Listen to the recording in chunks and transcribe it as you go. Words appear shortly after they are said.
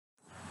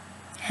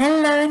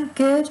Hello and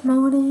good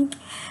morning.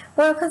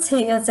 Welcome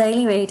to your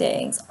daily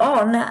readings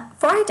on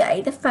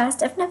Friday, the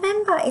 1st of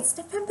November. It's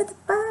November the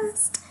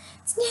 1st.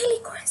 It's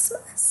nearly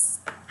Christmas.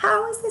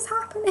 How is this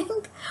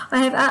happening? I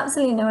have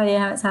absolutely no idea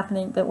how it's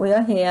happening, but we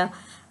are here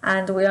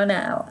and we are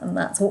now, and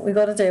that's what we've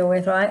got to deal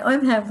with, right?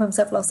 I'm Pam from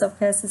Self-Love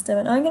Self-Care System,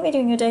 and I'm going to be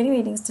doing your daily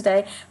readings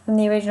today from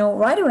the original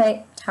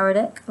Waite tarot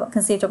deck,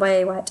 conceived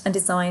by Waite and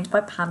designed by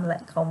Pamela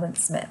at Coleman.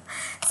 So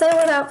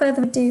without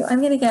further ado, I'm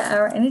going to get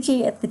our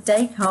energy at the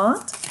day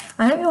card.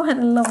 I hope you all had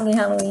a lovely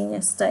Halloween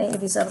yesterday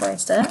if you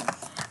celebrated it.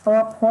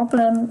 Our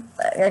problem,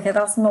 okay,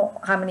 that's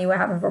not how many we're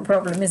having for a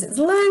problem, is it? It's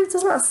loads,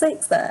 there's about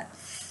 6 there.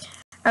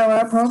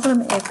 Our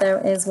problem, if there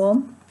is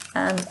one,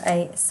 and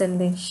a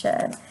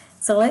solution.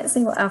 So let's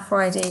see what our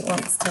Friday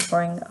wants to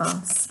bring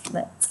us.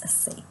 Let's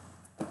see.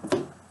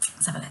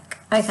 Let's have a look.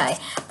 Okay,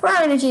 for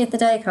our energy of the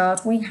day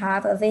card, we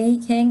have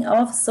the King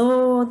of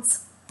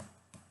Swords.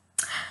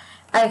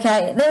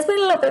 Okay, there's been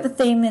a little bit of a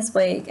theme this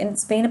week, and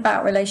it's been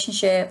about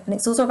relationship, and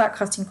it's also about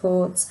cutting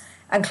cords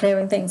and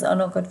clearing things that are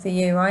not good for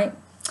you, right?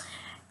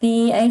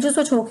 The angels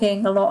were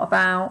talking a lot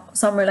about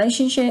some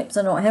relationships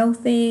are not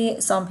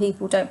healthy, some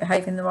people don't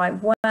behave in the right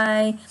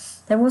way.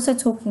 They're also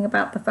talking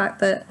about the fact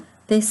that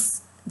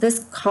there's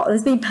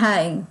been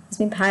pain,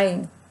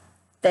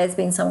 there's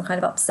been some kind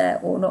of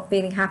upset or not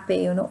feeling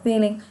happy or not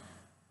feeling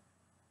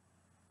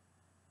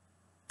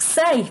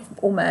safe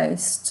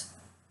almost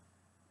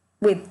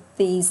with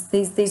these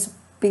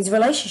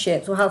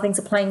relationships or how things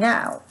are playing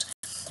out,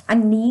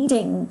 and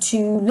needing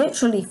to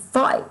literally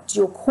fight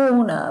your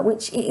corner,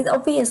 which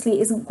obviously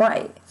isn't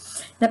great.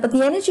 Now, but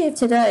the energy of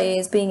today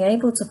is being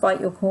able to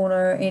fight your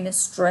corner in a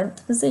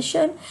strength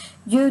position.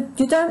 You're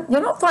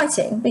not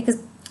fighting,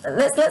 because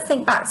let's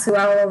think back to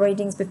our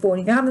readings before.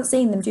 And if you haven't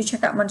seen them, do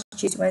check out Monday,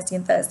 Tuesday, Wednesday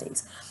and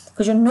Thursdays,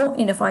 because you're not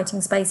in a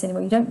fighting space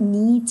anymore. You don't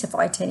need to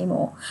fight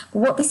anymore. But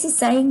what this is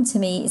saying to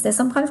me is there's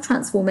some kind of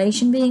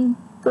transformation being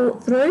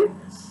thought through.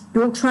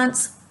 You're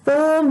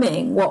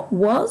transforming what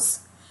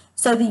was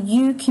so that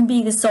you can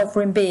be the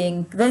sovereign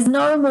being. There's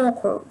no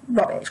more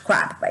rubbish,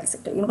 crap,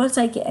 basically. You're not going to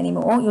take it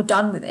anymore. You're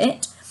done with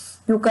it.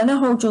 You're going to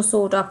hold your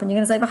sword up and you're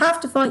going to say, if I have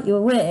to fight, you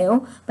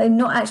will, but I'm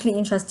not actually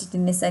interested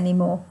in this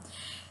anymore.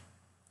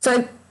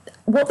 So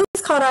what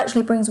this card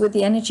actually brings with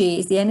the energy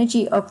is the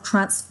energy of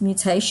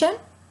transmutation,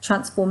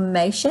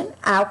 transformation,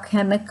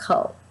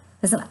 alchemical.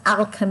 There's an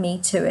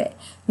alchemy to it.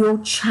 You're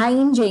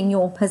changing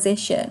your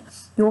position.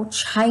 You're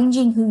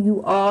changing who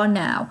you are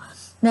now.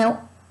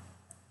 Now,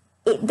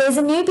 there's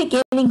a new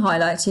beginning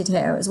highlighted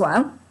here as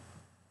well.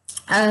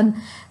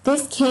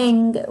 This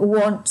king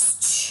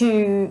wants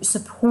to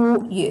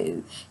support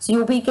you. So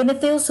you're going to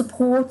feel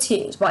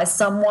supported by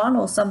someone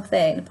or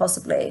something,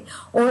 possibly.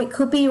 Or it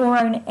could be your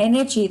own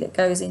energy that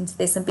goes into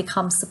this and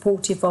becomes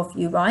supportive of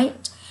you,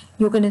 right?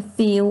 You're going to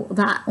feel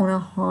that on a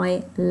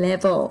high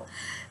level.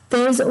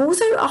 There's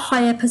also a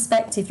higher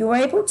perspective. You're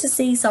able to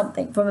see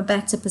something from a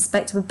better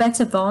perspective, a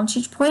better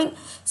vantage point.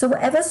 So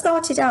whatever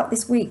started out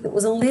this week that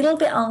was a little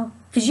bit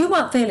because you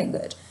weren't feeling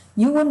good.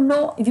 You were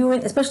not,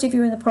 especially if you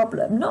were in the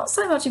problem. Not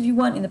so much if you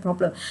weren't in the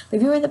problem, but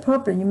if you were in the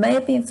problem, you may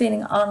have been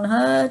feeling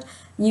unheard.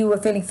 You were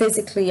feeling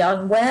physically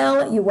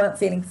unwell. You weren't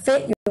feeling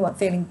fit. You weren't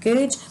feeling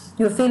good.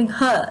 You were feeling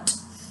hurt.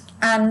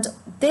 And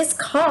this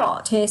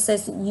card here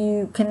says that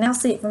you can now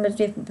see it from a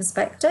different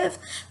perspective.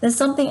 There's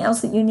something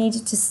else that you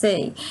needed to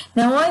see.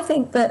 Now, I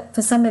think that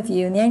for some of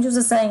you, and the angels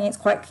are saying it's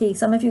quite key,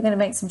 some of you are going to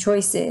make some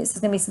choices.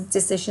 There's going to be some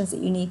decisions that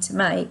you need to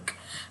make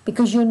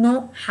because you're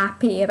not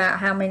happy about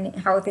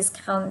how this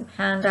can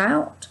hand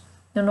out.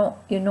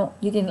 You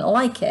didn't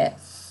like it.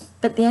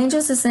 But the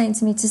angels are saying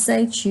to me to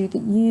say to you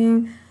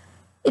that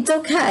it's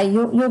okay,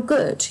 you're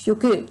good,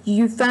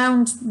 you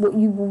found what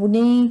you will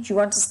need, you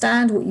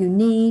understand what you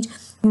need,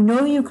 you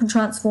know you can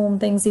transform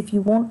things if you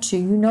want to,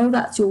 you know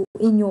that's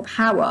in your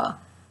power,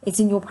 it's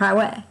in your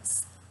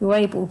prowess, you're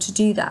able to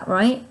do that,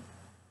 right?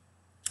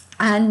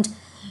 And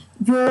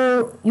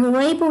you're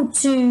able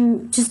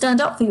to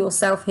stand up for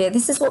yourself here.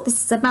 This is what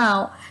this is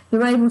about.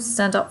 You're able to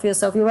stand up for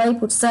yourself. You're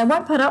able to say, I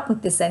won't put up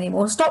with this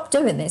anymore. Stop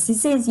doing this.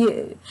 This is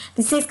you.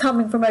 This is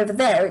coming from over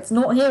there. It's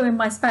not here in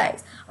my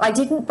space. I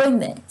didn't bring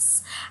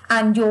this.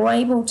 And you're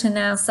able to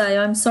now say,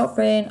 I'm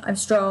sovereign, I'm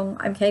strong,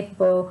 I'm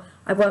capable.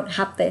 I won't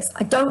have this.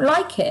 I don't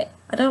like it.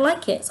 I don't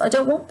like it. So I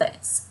don't want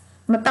this.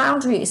 My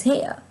boundary is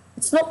here.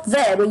 It's not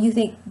there where you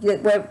think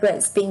where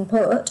it's being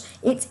put.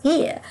 It's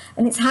here.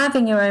 And it's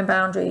having your own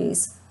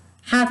boundaries,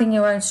 having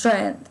your own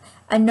strength,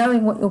 and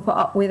knowing what you'll put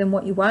up with and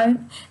what you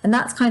won't. And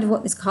that's kind of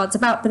what this card's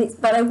about.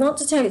 But I want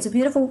to tell you, it's a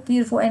beautiful,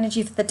 beautiful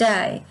energy for the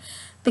day,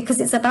 because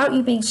it's about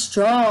you being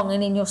strong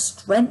and in your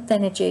strength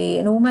energy,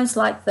 and almost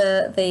like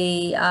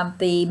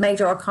the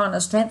Major Arcana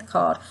Strength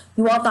card.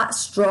 You are that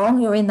strong.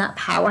 You're in that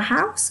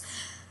powerhouse.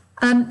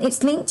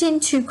 It's linked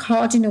into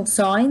cardinal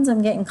signs.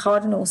 I'm getting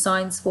cardinal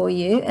signs for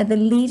you, and the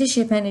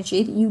leadership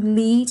energy that you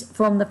lead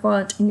from the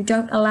front and you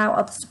don't allow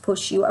others to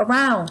push you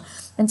around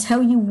and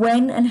tell you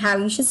when and how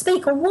you should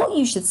speak or what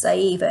you should say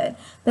even.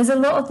 There's a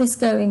lot of this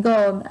going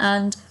on,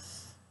 and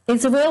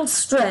It's a real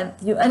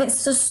strength, and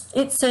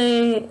it's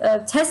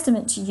a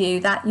testament to you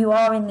that you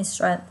are in this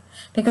strength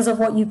because of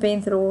what you've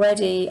been through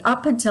already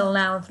up until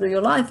now, and through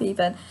your life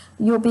even.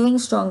 You're being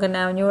stronger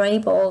now, and you're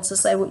able to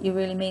say what you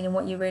really mean and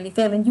what you really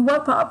feel, and you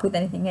won't put up with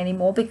anything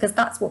anymore, because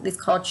that's what this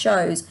card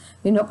shows.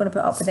 You're not going to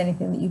put up with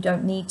anything that you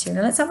don't need to.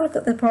 Now let's have a look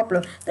at the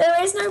problem.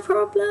 There is no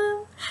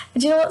problem.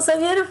 And do you know what's so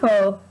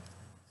beautiful?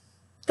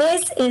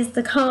 This is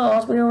the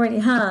card we already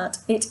had.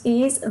 It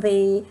is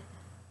the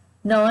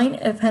Nine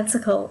of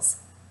Pentacles.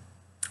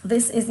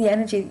 This is the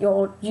energy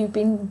that you've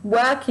been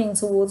working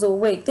towards all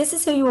week. This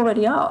is who you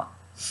already are.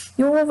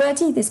 You're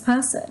already this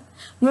person.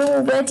 You're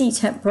already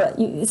temperate.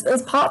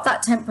 It's part of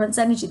that temperance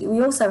energy that we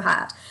also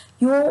had.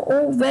 You're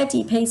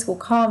already peaceful,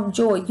 calm,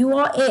 joy. You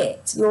are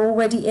it. You're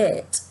already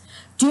it.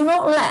 Do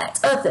not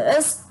let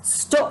others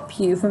stop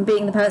you from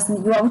being the person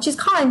that you are, which is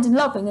kind and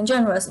loving and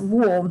generous and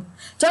warm.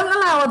 Don't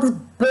allow others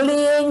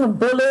bullying,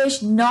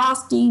 bullish,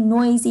 nasty,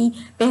 noisy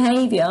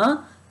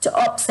behaviour to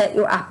upset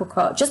your apple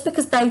cart, just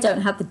because they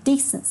don't have the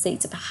decency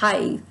to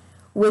behave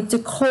with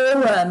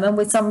decorum and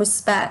with some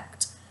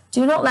respect.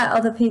 Do not let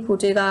other people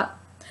do that.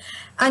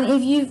 And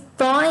if you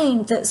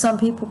find that some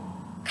people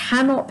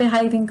cannot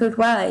behave in good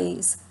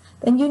ways,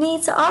 then you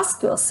need to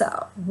ask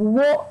yourself,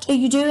 what are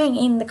you doing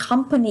in the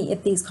company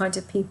of these kinds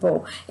of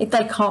people if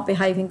they can't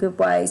behave in good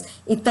ways,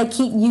 if they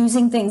keep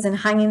using things and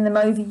hanging them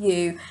over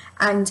you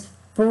and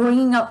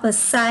bringing up the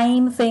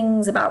same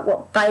things about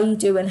what they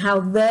do and how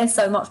they're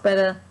so much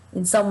better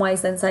in some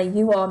ways than, say,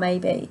 you are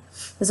maybe.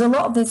 There's a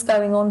lot of this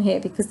going on here,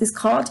 because this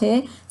card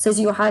here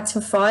says you had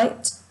to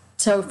fight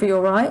for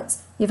your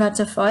rights. You've had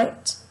to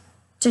fight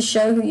to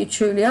show who you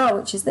truly are,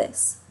 which is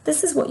this.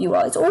 This is what you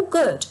are. It's all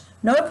good.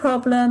 No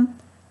problem.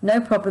 No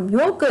problem.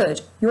 You're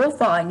good. You're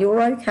fine.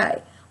 You're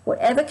okay.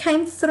 Whatever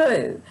came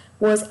through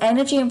was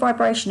energy and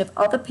vibration of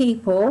other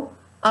people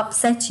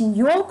upsetting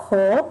your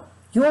core,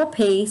 your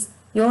peace,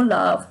 your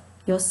love,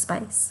 your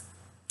space.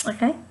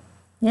 Okay?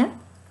 Yeah?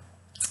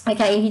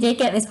 Okay, if you did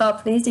get this far,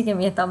 please do give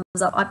me a thumbs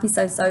up. I'd be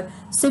so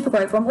super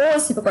grateful. I'm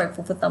always super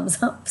grateful for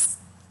thumbs ups.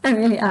 I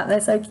really am.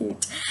 They're so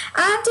cute.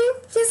 And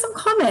do some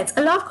comments.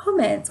 I love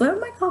comments. Where are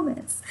my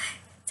comments?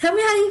 Tell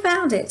me how you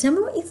found it. Tell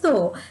me what you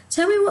thought.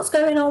 Tell me what's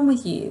going on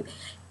with you.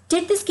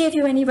 Did this give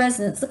you any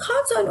resonance? The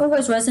cards don't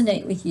always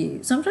resonate with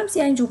you. Sometimes the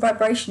angel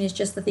vibration is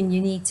just the thing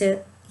you need to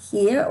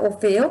hear or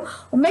feel.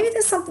 Or maybe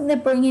there's something they're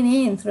bringing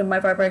in through my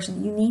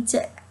vibration that you need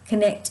to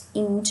connect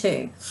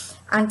into.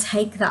 And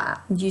take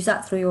that and use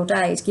that through your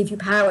day to give you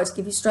power, to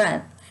give you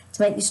strength,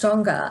 to make you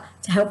stronger,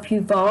 to help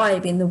you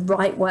vibe in the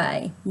right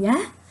way.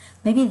 Yeah?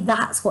 Maybe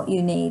that's what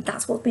you need.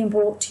 That's what's being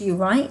brought to you,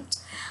 right?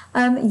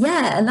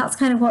 Yeah, and that's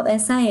kind of what they're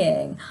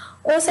saying.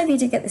 Also, if you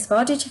did get this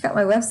far, do check out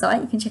my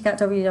website. You can check out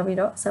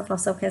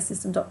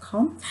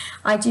www.selfloveselfcaresystem.com.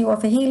 I do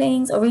offer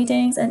healings or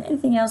readings and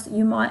anything else that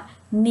you might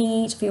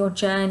need for your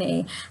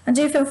journey. And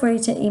do feel free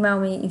to email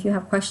me if you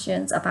have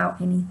questions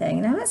about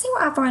anything. Now, let's see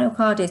what our final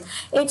card is.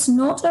 It's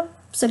not a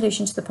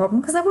solution to the problem,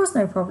 because there was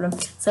no problem.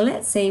 So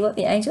let's see what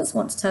the angels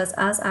want to tell us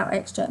as our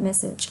extra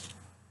message.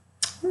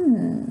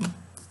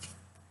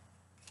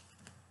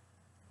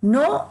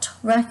 Not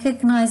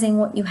recognizing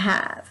what you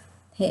have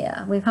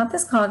here. We have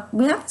this card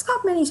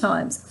many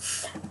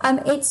times.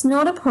 It's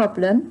not a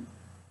problem.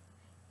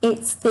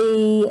 It's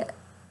the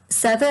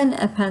Seven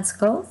of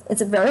Pentacles. It's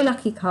a very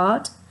lucky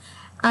card,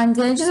 and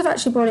the angels have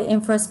actually brought it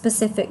in for a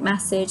specific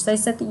message. They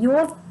said that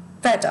you're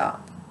fed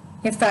up.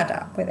 You're fed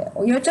up with it,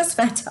 or you're just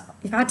fed up.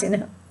 You've had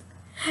enough.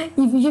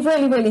 You've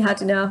really, really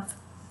had enough.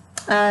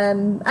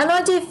 And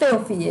I do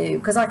feel for you,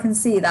 because I can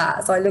see that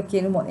as I look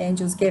in what the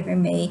angels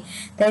giving me.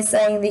 They're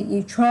saying that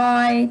you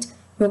tried,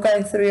 you're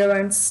going through your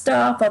own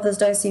stuff. Others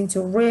don't seem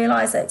to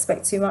realise they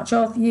expect too much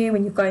of you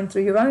when you're going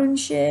through your own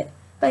shit,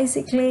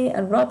 basically,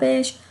 and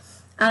rubbish.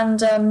 And,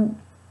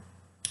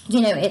 you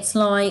know, it's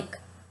like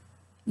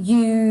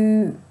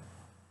you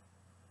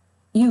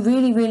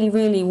really, really,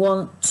 really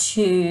want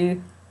to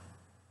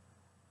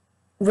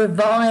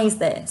revise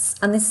this,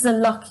 and this is a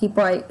lucky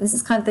break. This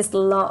is kind of this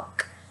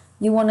luck.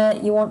 You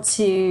want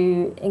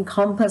to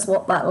encompass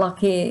what that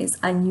luck is,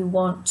 and you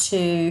want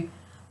to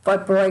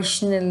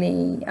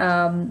vibrationally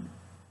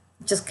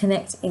just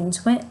connect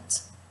into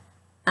it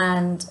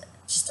and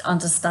just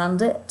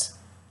understand it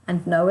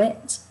and know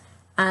it.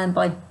 And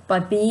by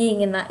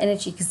being in that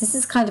energy, because this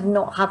is kind of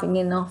not having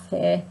enough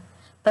here.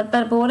 But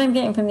what I'm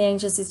getting from the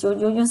angels is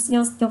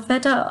you're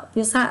fed up.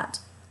 You're sad.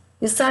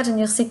 You're sad, and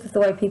you're sick of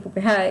the way people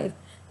behave.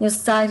 You're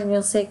sad and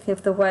you're sick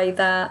of the way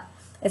that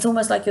it's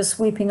almost like you're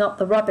sweeping up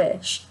the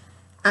rubbish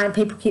and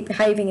people keep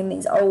behaving in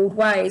these old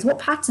ways. What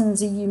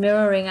patterns are you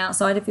mirroring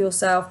outside of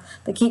yourself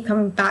that keep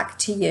coming back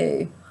to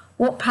you?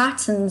 What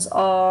patterns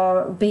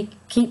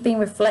keep being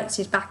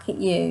reflected back at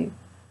you?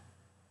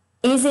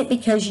 Is it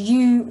because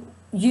you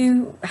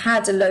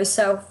had a low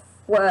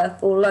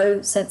self-worth or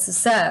low sense of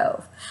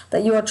self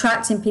that you're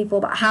attracting people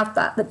that have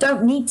that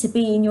don't need to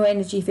be in your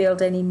energy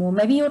field anymore?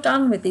 Maybe you're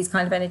done with these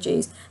kind of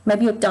energies.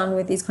 Maybe you're done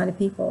with these kind of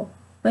people.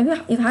 Maybe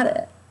you've had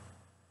it.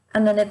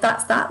 And then if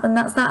that's that, then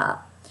that's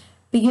that.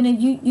 But you know,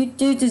 you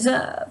do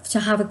deserve to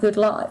have a good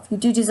life. You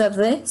do deserve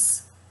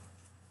this.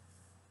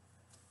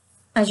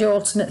 as your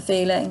ultimate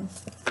feeling.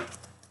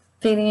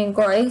 Feeling in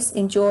grace,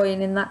 in joy,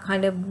 and in that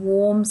kind of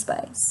warm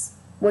space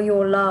where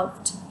you're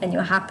loved and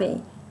you're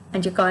happy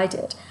and you're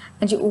guided.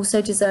 And you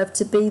also deserve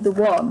to be the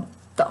one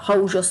that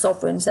holds your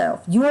sovereign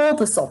self. You're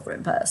the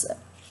sovereign person.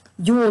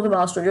 You're the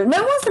master of your...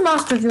 No one's the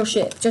master of your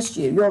ship, just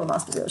you. You're the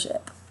master of your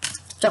ship.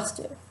 Just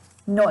you.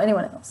 Not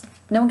anyone else.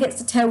 No one gets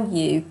to tell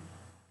you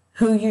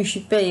who you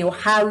should be or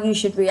how you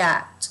should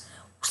react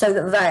so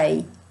that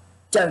they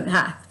don't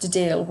have to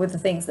deal with the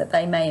things that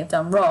they may have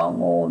done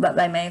wrong or that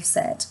they may have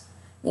said.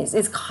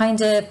 It's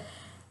kind of,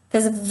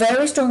 there's a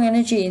very strong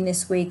energy in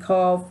this week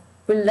of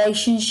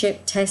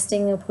relationship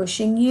testing or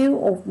pushing you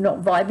or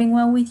not vibing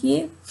well with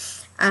you.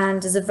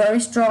 And there's a very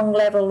strong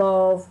level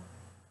of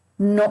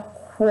not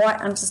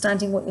quite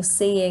understanding what you're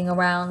seeing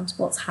around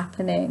what's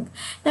happening.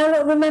 Now,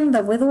 look,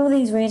 remember, with all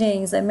these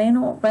readings, they may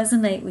not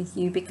resonate with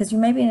you because you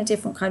may be in a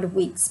different kind of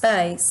weak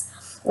space.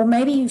 Or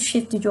maybe you've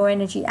shifted your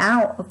energy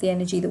out of the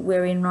energy that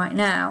we're in right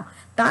now.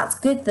 That's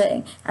a good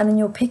thing. And then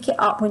you'll pick it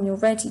up when you're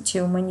ready to.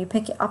 And when you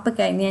pick it up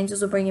again, the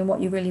angels will bring in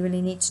what you really,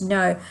 really need to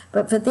know.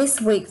 But for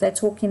this week, they're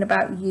talking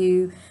about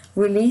you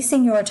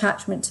releasing your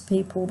attachment to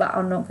people that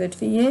are not good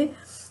for you,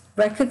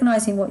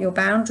 recognizing what your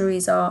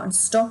boundaries are, and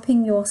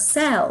stopping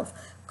yourself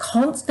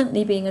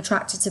constantly being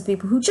attracted to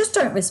people who just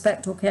don't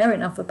respect or care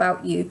enough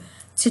about you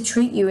to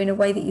treat you in a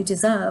way that you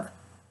deserve.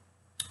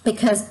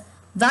 Because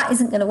that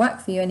isn't going to work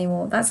for you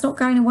anymore. That's not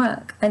going to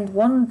work. And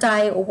one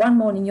day or one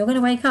morning, you're going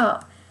to wake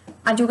up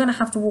and you're going to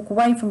have to walk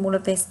away from all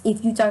of this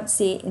if you don't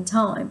see it in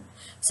time.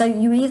 So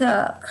you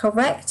either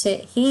correct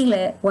it, heal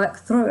it, work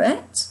through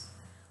it,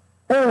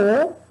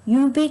 or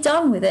you be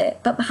done with it.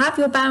 But have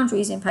your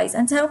boundaries in place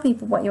and tell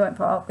people what you won't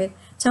put up with.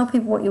 Tell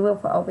people what you will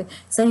put up with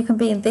so you can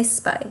be in this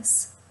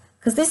space.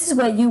 Because this is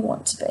where you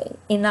want to be,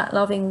 in that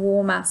loving,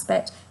 warm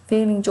aspect,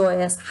 feeling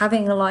joyous,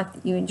 having a life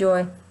that you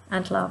enjoy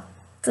and love.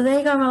 So there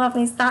you go, my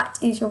lovelies. That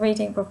is your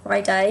reading for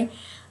Friday,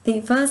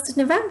 the 1st of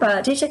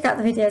November. Do check out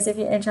the videos if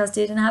you're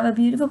interested and have a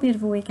beautiful,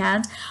 beautiful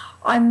weekend.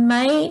 I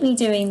may be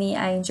doing the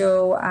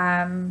angel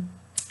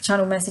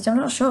channel message. I'm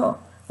not sure.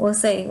 We'll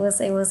see.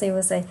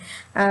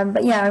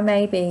 But yeah, I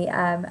may be.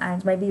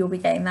 And maybe you'll be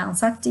getting that on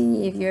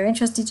Saturday. If you're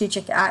interested, do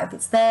check it out if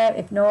it's there.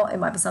 If not, it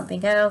might be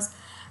something else.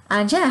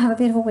 And yeah, have a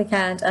beautiful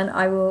weekend. And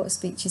I will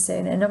speak to you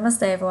soon. And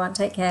namaste, everyone.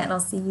 Take care. And I'll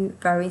see you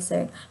very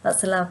soon.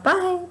 Lots of love.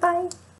 Bye. Bye.